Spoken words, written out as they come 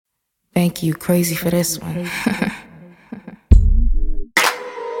Thank you, crazy for this one.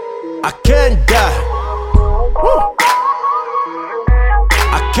 I can't die. Woo.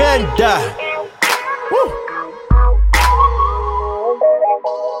 I can't die. Woo.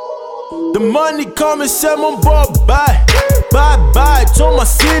 The money come and send my boy bye. Bye. Told my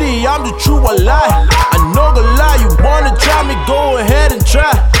city I'm the true I lie. I know the lie. You wanna try me? Go ahead and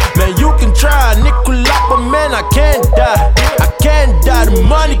try. Man, you can try. Anikulapo, man, I can't die. I can't die. The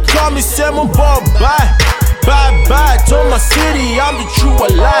money come and send my boy bye. Bye. Told my city I'm the true I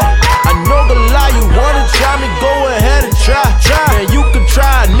lie. I know the lie. You wanna try me? Go ahead and try. Man, you can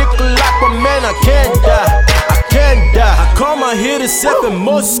try. Anikulapo, man, I can't die. I can't die. I come out here to seven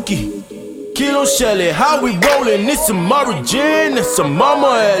Moski. Kilo Shelly, how we rollin'? It's some origin and some mama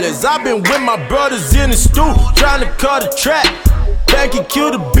Ellis. I've been with my brothers in the stew, trying to cut a track. Banky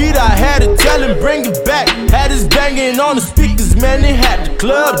killed the beat, I had to tell him bring it back. Had us banging on the speakers, man, they had the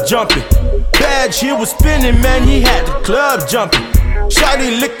club jumping. Badge here was spinning, man, he had the club jumping.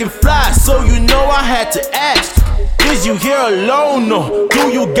 Shawty looking fly, so you know I had to ask. Is you here alone, no? Do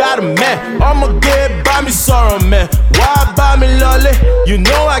you got a man? I'ma get by me sorrow, man. Why buy me lolly? You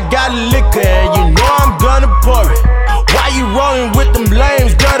know I got liquor and you know I'm gonna pour it. Why you rolling with them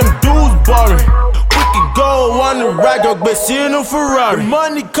lames? Girl, them dudes boring. We could go on the ride, girl, but see no Ferrari. The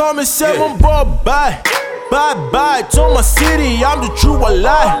money come and send my boy bye. Bye. Told my city I'm the true I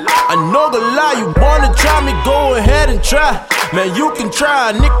lie. I know the lie. You wanna try me? Go ahead and try. Man, you can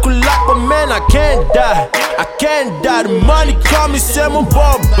try. Anikulapo, man, I can't die. I can't die. The money come and send my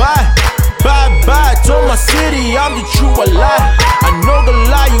boy bye. Told my city I'm the true I lie. I know the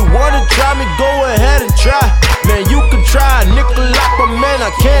lie. You wanna try me? Go ahead and try. Man, you can try. Anikulapo, man,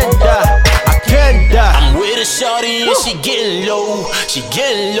 I can't die. I can't die. I'm with a shorty and she getting low.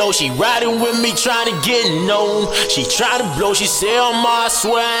 She riding with me trying to get known. She trying to blow, she say, I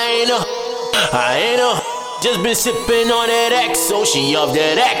swear I ain't her. Just been sipping on that XO, she off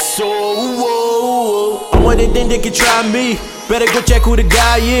that XO. I want they think they can try me. Better go check who the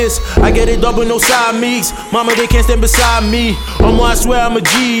guy is. I get it double, no side mix. Mama, they can't stand beside me. I swear I'm a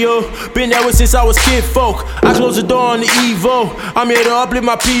G, yo. Been there since I was kid folk. I close the door on the Evo. I'm here to uplift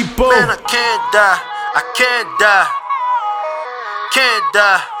my people. Man, I can't die. I can't die. Can't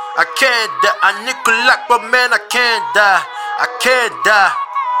die. I can't die. Anikulapo, man, I can't die. I can't die.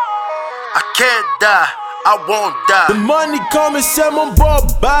 I can't die. I won't die. The money come and send my boy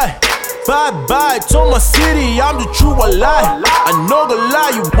bye. Told my city I'm the true I lie. I know the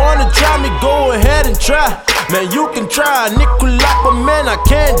lie. You wanna try me? Go ahead and try. Man, you can try. Anikulapo, man, I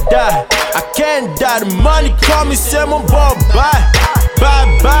can't die. I can't die. The money come and send my boy bye.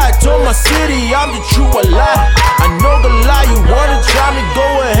 Told my city I'm the true I lie. I know the lie. You wanna try me? Go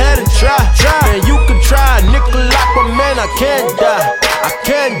ahead and try. Man, you can try. Anikulapo, man, I can't die. I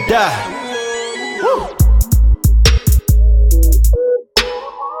can't die. Woo.